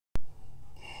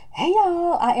Hey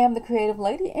y'all, I am the creative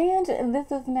lady and this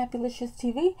is Nappylicious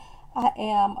TV. I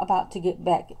am about to get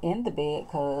back in the bed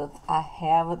because I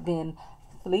have been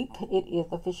asleep. It is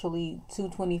officially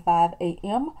 2:25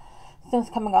 a.m. Since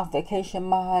coming off vacation,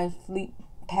 my sleep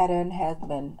pattern has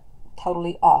been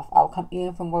totally off. I'll come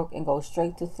in from work and go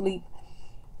straight to sleep,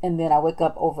 and then I wake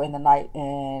up over in the night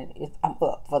and I'm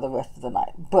up for the rest of the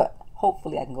night. But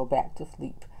hopefully I can go back to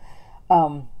sleep.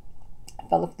 I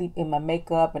fell asleep in my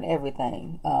makeup and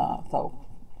everything.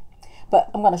 But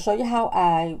I'm going to show you how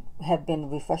I have been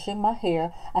refreshing my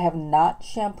hair. I have not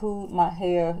shampooed my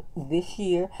hair this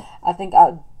year. I think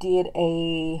I did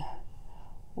a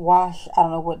wash. I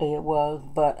don't know what day it was,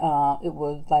 but it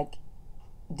was like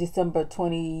December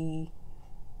 29th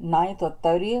or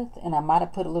 30th, and I might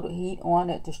have put a little heat on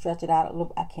it to stretch it out a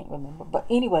little. I can't remember. But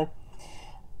anyway,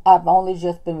 I've only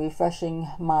just been refreshing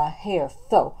my hair.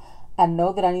 So I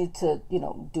know that I need to,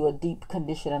 do a deep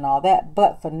condition and all that.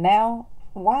 But for now,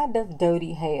 why does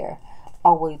dirty hair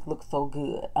always look so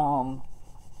good?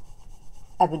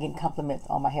 I've been getting compliments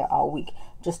on my hair all week.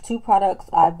 Just two products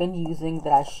I've been using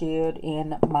that I shared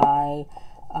in my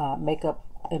makeup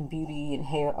and beauty and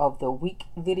hair of the week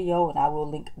video, and I will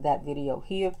link that video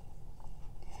here.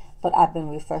 But I've been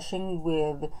refreshing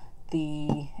with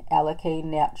the Alikay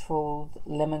Naturals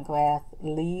Lemongrass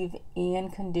Leave-In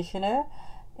Conditioner,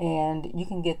 and you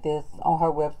can get this on her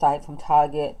website from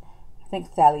Target. I think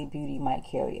Sally Beauty might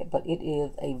carry it, but it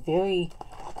is a very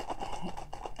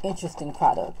interesting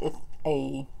product. It's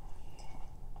a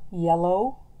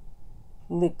yellow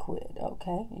liquid,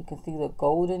 okay? You can see the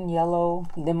golden yellow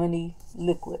lemony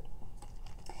liquid.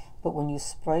 But when you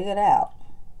spray it out,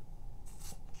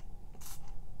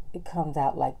 it comes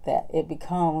out like that. It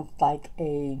becomes like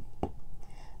a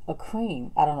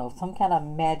cream. I don't know, some kind of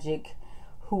magic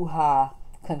hoo-ha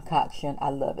concoction. I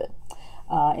love it.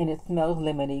 And it smells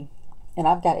lemony. And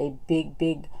I've got a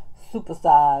big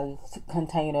super-sized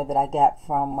container that I got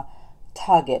from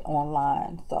Target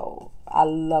online. So I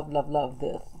love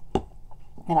this.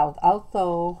 And I was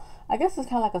also, I guess it's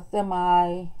kind of like a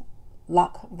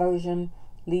semi-lock version,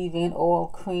 leave-in oil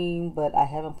cream, but I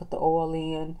haven't put the oil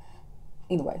in.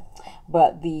 Anyway,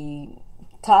 but the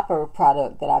topper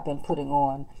product that I've been putting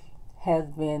on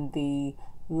has been the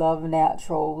Love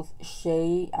Naturals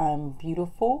Shea I'm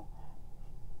Beautiful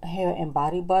hair and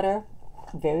body butter.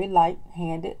 Very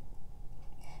light-handed,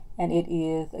 and it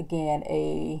is again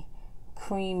a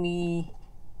creamy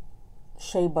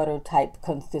shea butter type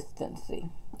consistency.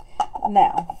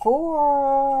 Now,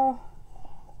 for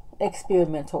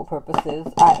experimental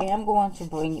purposes, I am going to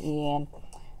bring in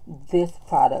this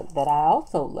product that I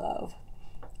also love,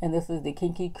 and this is the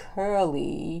Kinky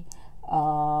Curly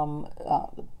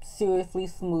Seriously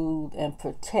Smooth and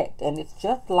Protect, and it's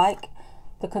just like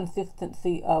the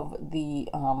consistency of the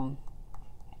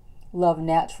Love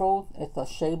Naturals. It's a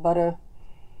shea butter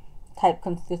type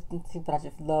consistency, but I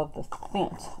just love the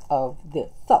scent of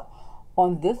this. So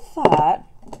on this side,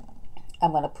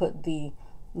 I'm going to put the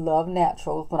Love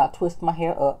Naturals when I twist my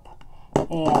hair up,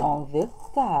 and on this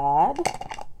side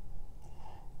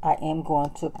I am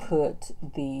going to put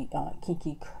the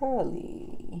Kinky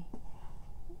Curly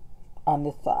on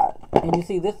this side. And you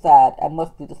see this side, that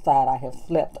must be the side I have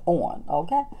slept on,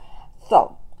 okay?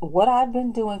 So what I've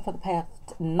been doing for the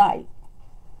past night,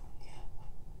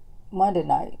 Monday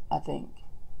night, I think,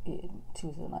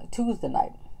 Tuesday night,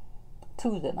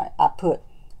 I put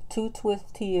two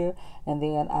twists here, and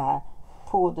then I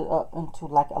pulled it up into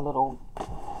like a little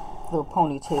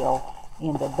ponytail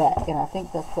in the back, and I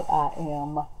think that's what I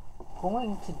am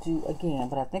going to do again.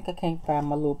 But I think I can't find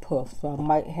my little puff, so I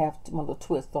might have to, my little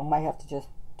twist, so I might have to just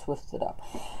twist it up.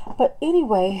 But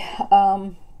anyway,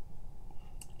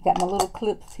 got my little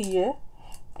clips here,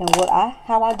 and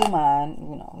how I do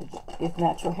mine, it's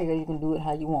natural hair. You can do it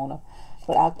how you wanna,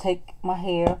 but I'll take my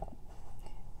hair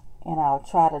and I'll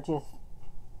try to just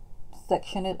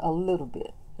section it a little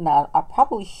bit. Now I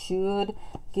probably should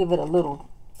give it a little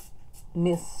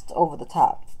mist over the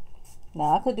top.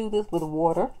 Now I could do this with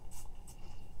water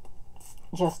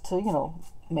just to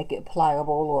make it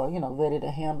pliable, or ready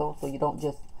to handle, so you don't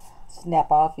just snap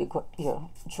off your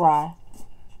dry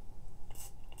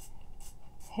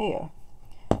hair.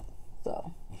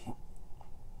 So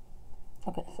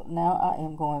okay, so now I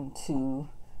am going to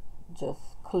just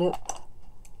clip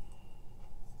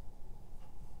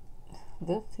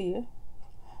this here.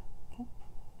 Okay.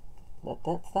 Let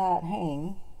that side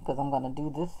hang, because I'm going to do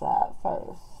this side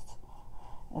first,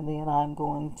 and then I'm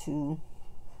going to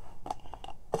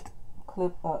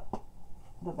clip up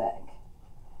the back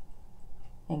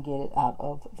and get it out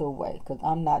of the way, because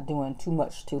I'm not doing too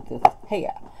much to this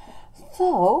hair.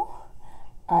 So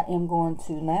I am going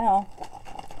to now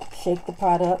shake the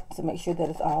product to make sure that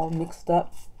it's all mixed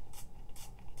up.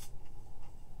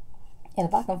 And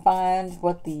if I can find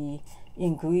what the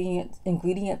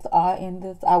ingredients are in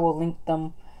this, I will link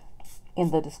them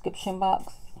in the description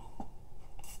box.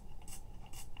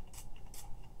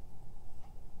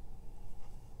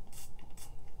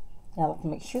 Now let's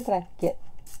make sure that I get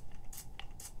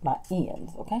my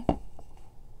ends, okay?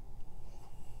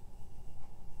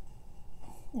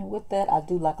 And with that, I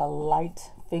do like a light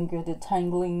finger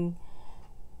detangling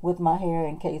with my hair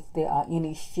in case there are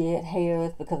any shed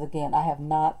hairs, because again, I have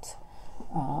not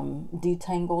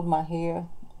detangled my hair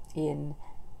in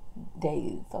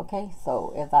days, okay?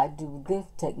 So as I do this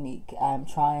technique, I'm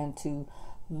trying to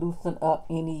loosen up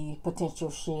any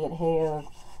potential shed hairs,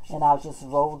 and I'll just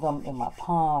roll them in my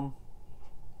palm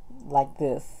like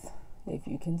this, if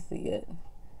you can see it,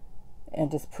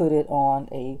 and just put it on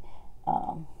a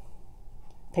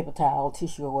paper towel,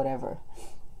 tissue, or whatever.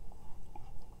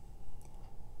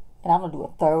 And I'm gonna do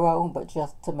a thorough, but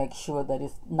just to make sure that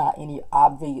it's not any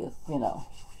obvious, you know,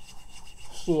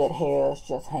 shed hairs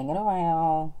just hanging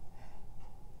around.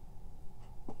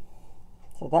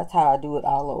 So that's how I do it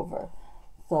all over.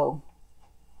 So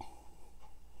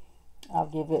I'll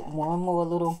give it one more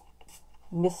little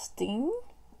misting.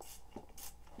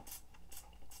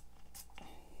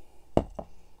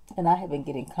 And I have been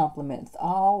getting compliments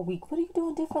all week. What are you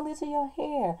doing differently to your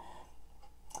hair?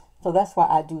 So that's why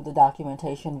I do the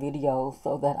documentation videos,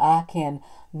 so that I can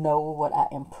know what I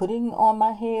am putting on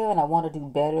my hair. And I want to do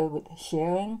better with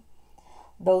sharing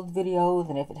those videos.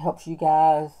 And if it helps you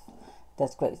guys,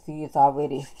 that's great. See, it's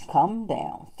already come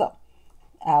down. So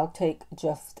I'll take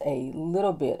just a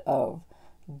little bit of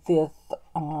this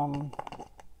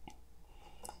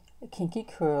Kinky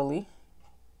Curly,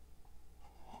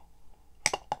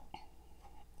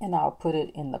 and I'll put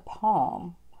it in the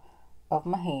palm of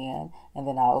my hand, and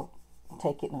then I'll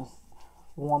take it and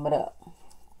warm it up,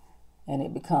 and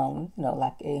it becomes, you know,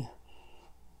 like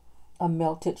a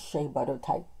melted shea butter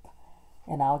type.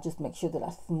 And I'll just make sure that I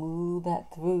smooth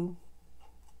that through.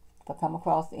 If I come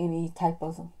across any type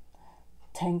of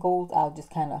tangles, I'll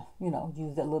just kind of, you know,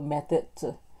 use that little method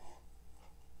to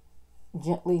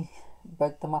gently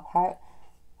break them apart.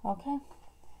 Okay,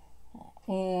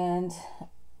 and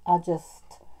I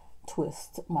just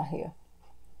twist my hair.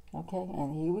 Okay,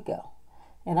 and here we go.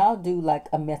 And I'll do like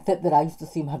a method that I used to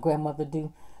see my grandmother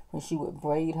do when she would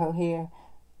braid her hair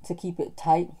to keep it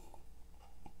tight.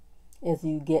 As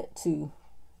you get to,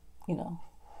 you know,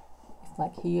 it's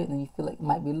like here, and then you feel like it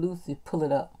might be loose, you pull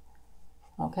it up.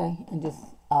 Okay, and just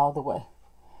all the way.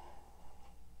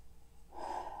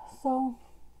 So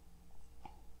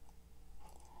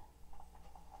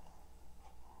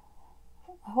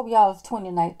I hope y'all's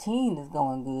 2019 is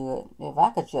going good. If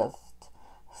I could just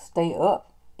stay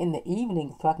up in the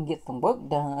evening so I can get some work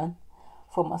done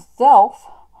for myself,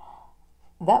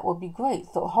 that would be great.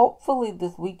 So hopefully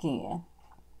this weekend,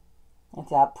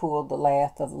 until I pull the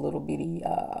last of the little bitty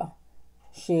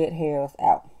shed hairs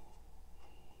out.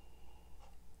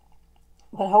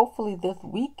 But hopefully this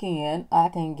weekend I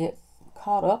can get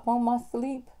caught up on my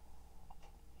sleep.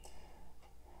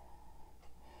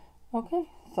 Okay,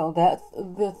 so that's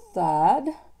this side.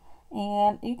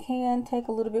 And you can take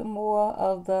a little bit more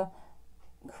of the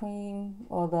cream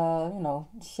or the, you know,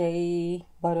 shea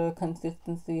butter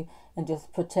consistency and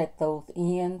just protect those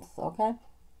ends, okay?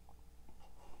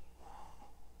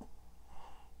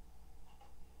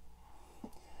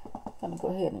 I'm gonna go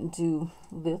ahead and do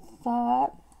this side.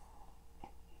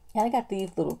 And I got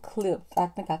these little clips. I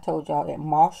think I told y'all at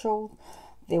Marshall's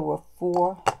there were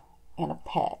 4 in a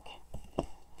pack.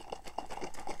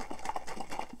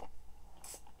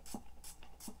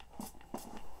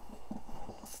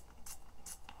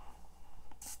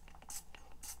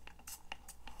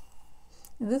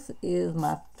 This is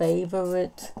my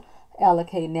favorite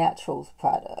Alakay Naturals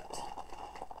product.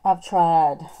 I've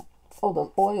tried, oh,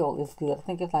 the oil is good. I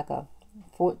think it's like a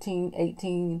 14,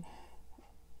 18,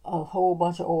 a whole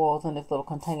bunch of oils in this little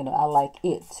container. I like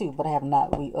it too, but I have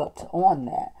not re-upped on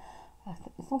that.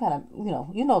 Some kind of,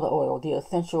 you know the oil, the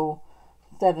essential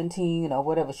 17 or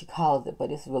whatever she calls it,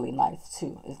 but it's really nice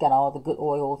too. It's got all the good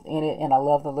oils in it, and I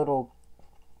love the little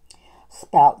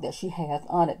spout that she has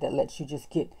on it that lets you just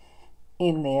get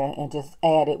in there and just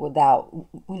add it without,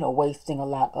 wasting a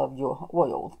lot of your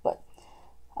oils. But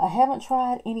I haven't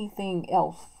tried anything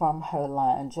else from her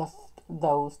line, just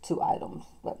those 2 items,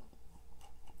 but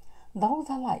those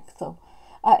I like. So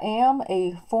I am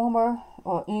a former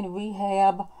or in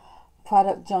rehab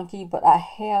product junkie, but I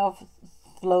have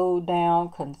slowed down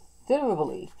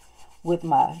considerably with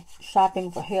my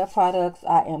shopping for hair products.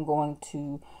 I am going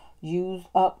to use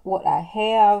up what I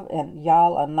have, and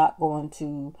y'all are not going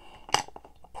to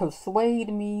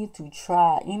persuade me to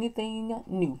try anything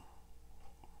new.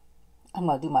 I'm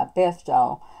going to do my best,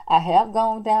 y'all. I have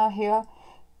gone down here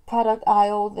product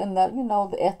aisles in the,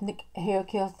 the ethnic hair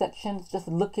care sections, just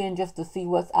looking just to see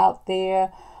what's out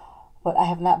there. But I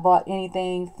have not bought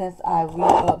anything since I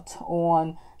re-upped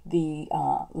on the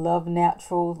Love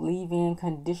Naturals leave-in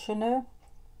conditioner.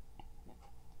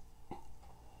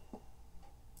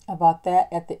 I bought that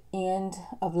at the end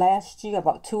of last year. I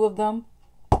bought 2 of them.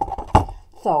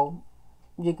 So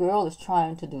your girl is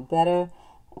trying to do better.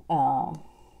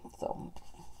 So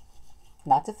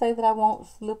not to say that I won't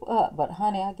slip up, but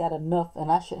honey, I got enough,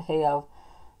 and I should have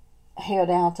hair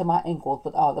down to my ankles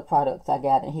with all the products I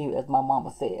got in here, as my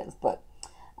mama says. But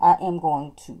I am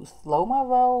going to slow my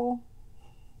roll,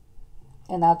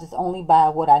 and I'll just only buy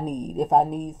what I need. If I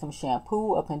need some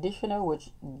shampoo or conditioner, which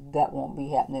that won't be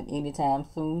happening anytime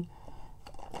soon.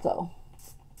 So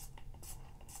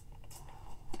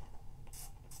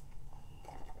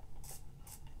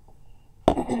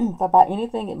if I buy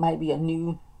anything, it might be a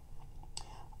new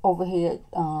overhead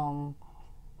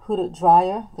hooded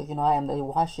dryer, because I am the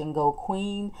wash and go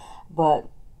queen. But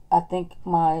I think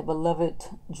my beloved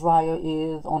dryer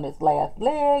is on its last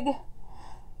leg,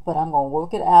 but I'm gonna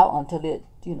work it out until it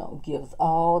gives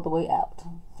all the way out.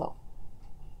 So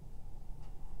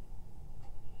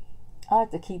I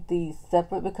like to keep these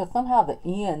separate, because somehow the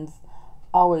ends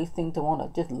always seem to want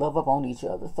to just love up on each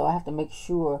other. So I have to make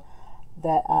sure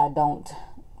that I don't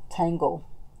tangle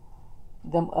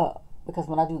them up, because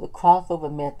when I do the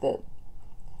crossover method,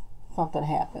 something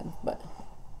happens.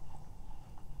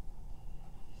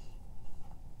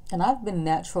 And I've been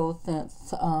natural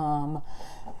since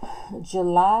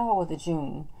July, or was it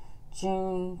June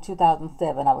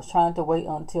 2007. I was trying to wait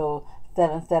until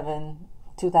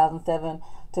 7/7/2007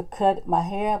 to cut my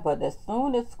hair, but as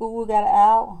soon as school got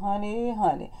out,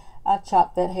 honey, I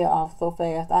chopped that hair off so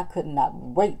fast. I could not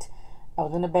wait. I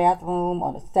was in the bathroom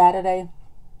on a Saturday,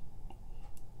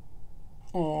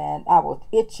 and I was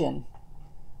itching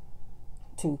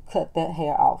to cut that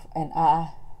hair off, and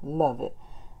I love it.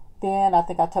 Then I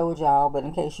think I told y'all, but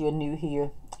in case you're new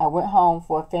here, I went home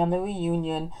for a family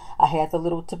reunion. I had the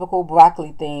little typical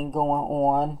broccoli thing going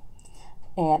on,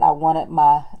 and I wanted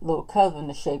my little cousin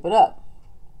to shape it up.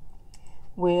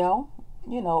 Well,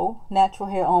 natural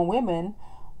hair on women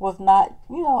was not,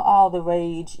 all the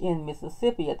rage in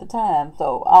Mississippi at the time.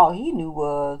 So all he knew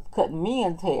was cutting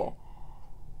men's hair.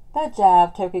 That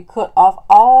jive turkey cut off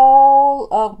all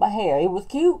of my hair. It was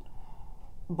cute,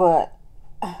 but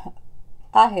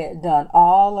I had done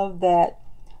all of that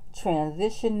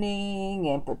transitioning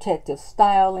and protective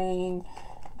styling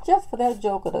just for that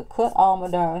joker to cut all my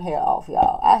darn hair off,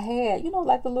 y'all. I had,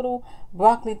 like the little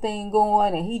broccoli thing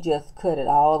going, and he just cut it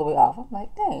all the way off. I'm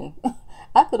like, dang,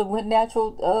 I could have went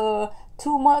natural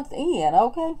 2 months in,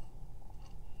 okay?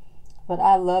 But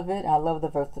I love it. I love the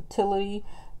versatility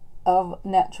of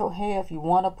natural hair. If you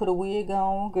want to put a wig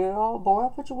on, girl, boy,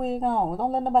 put your wig on.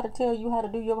 Don't let nobody tell you how to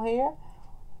do your hair.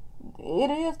 It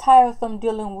is tiresome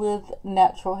dealing with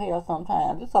natural hair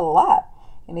sometimes. It's a lot.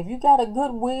 And if you got a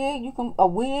good wig, you can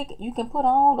put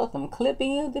on, or some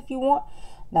clip-ins if you want.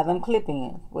 Now them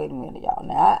clip-ins, wait a minute, y'all.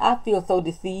 Now I feel so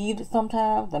deceived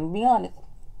sometimes. Let me be honest.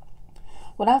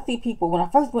 When I see people, when I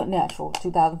first went natural,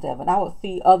 2007, I would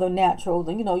see other naturals,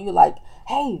 and you're like,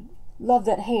 hey, love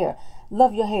that hair,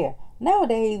 love your hair.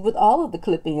 Nowadays, with all of the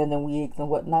clip-ins and wigs and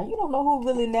whatnot, you don't know who's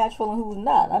really natural and who's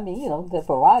not. I mean, they're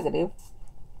prerogative.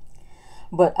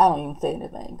 But I don't even say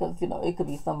anything, because, it could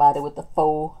be somebody with the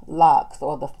faux locks,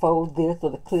 or the faux this, or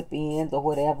the clip-ins, or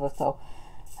whatever. So,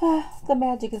 the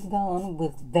magic is gone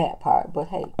with that part. But,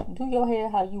 hey, do your hair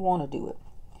how you want to do it.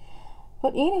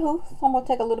 But, anywho, so I'm going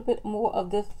to take a little bit more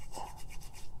of this.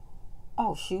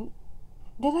 Oh, shoot.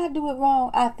 Did I do it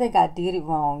wrong? I think I did it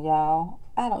wrong, y'all.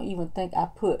 I don't even think I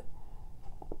put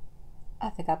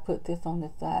this on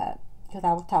this side, because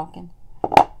I was talking.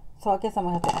 So, I guess I'm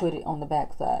going to have to put it on the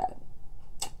back side.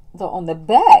 So on the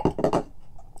back,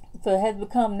 so it has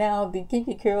become now the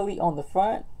Kinky Curly on the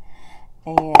front,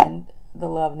 and the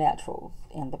Love Naturals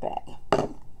in the back.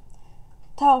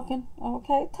 Talking,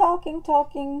 okay, talking.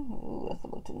 Ooh, that's a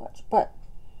little too much, but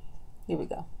here we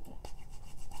go.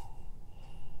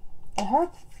 And her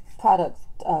products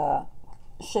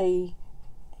shade,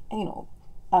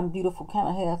 I'm Beautiful, kind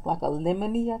of has like a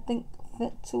lemony, I think,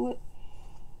 scent to it.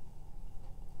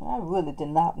 I really did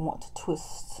not want to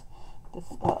twist this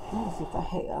up. Let me see if I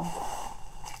have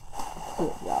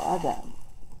clip, y'all. I got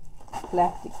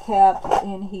plastic caps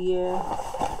in here.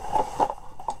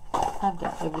 I've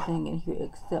got everything in here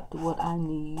except what I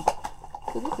need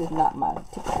So this is not my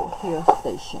typical hair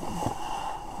station.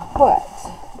 But,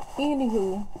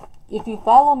 anywho, if you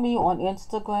follow me on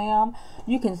Instagram,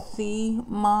 you can see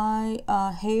my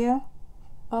hair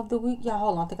of the week. Y'all,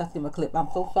 hold on. I think I see my clip. I'm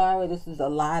so sorry. This is a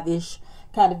live-ish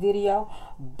kind of video.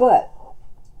 But,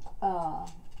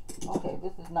 okay,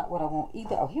 this is not what I want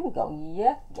either. Oh, here we go.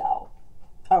 Yes, y'all.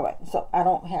 Alright, so I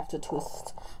don't have to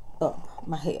twist up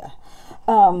my hair.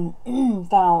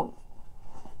 Found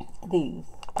these.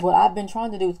 What I've been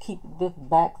trying to do is keep this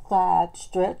back side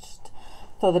stretched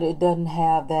so that it doesn't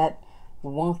have that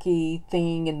wonky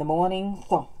thing in the morning.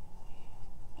 So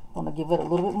I'm going to give it a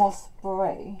little bit more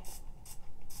spray.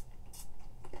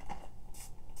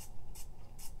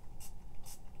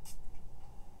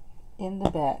 In the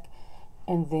back.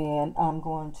 And then I'm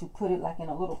going to put it like in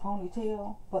a little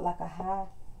ponytail, but like a high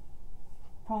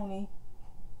pony.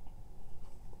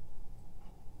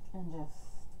 And just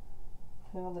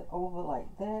curl it over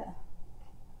like that.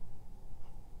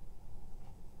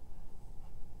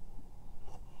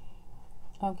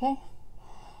 Okay.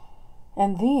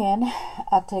 And then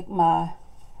I take my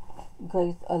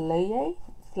Grace Aleye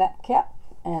slap cap,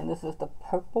 and this is the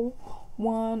purple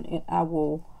one, and I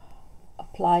will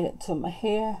apply it to my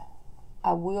hair.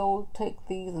 I will take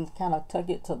these and kind of tuck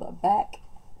it to the back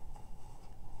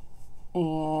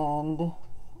and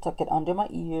tuck it under my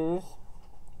ears.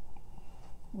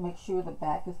 Make sure the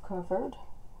back is covered.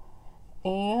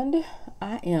 And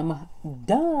I am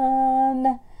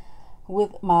done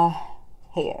with my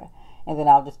hair. And then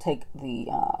I'll just take the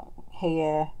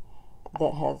hair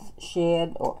that has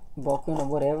shed or broken or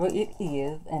whatever it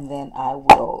is, and then I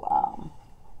will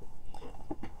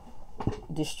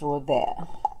destroy that.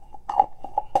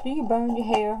 Do you burn your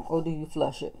hair or do you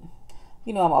flush it?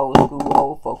 You know, I'm old school,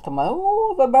 old folks talking about,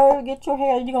 oh, if a bird get your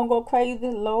hair, you gonna go crazy.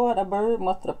 Lord, a bird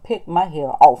must have picked my hair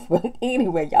off. But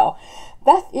anyway, y'all,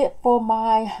 that's it for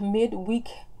my midweek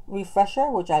refresher,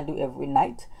 which I do every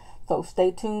night. So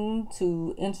stay tuned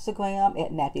to Instagram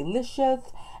at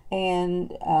Nappylicious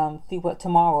and see what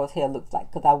tomorrow's hair looks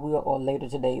like, because I will, or later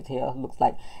today's hair looks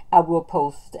like. I will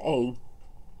post a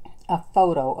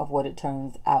photo of what it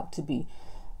turns out to be.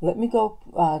 Let me go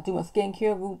do my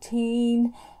skincare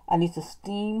routine. I need to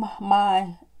steam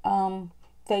my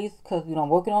face because, you know, I'm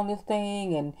working on this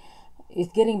thing and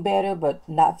it's getting better, but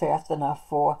not fast enough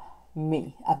for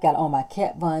me. I've got on my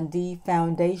Kat Von D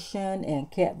foundation,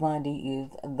 and Kat Von D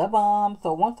is the bomb.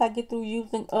 So once I get through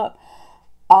using up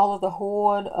all of the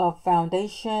hoard of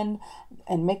foundation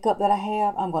and makeup that I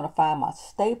have, I'm going to find my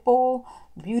staple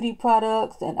beauty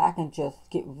products and I can just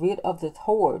get rid of this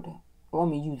hoard. Let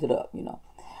me use it up, you know.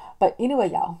 But anyway,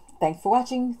 y'all, thanks for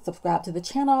watching. Subscribe to the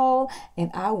channel,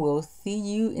 and I will see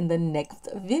you in the next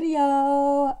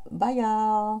video. Bye,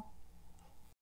 y'all.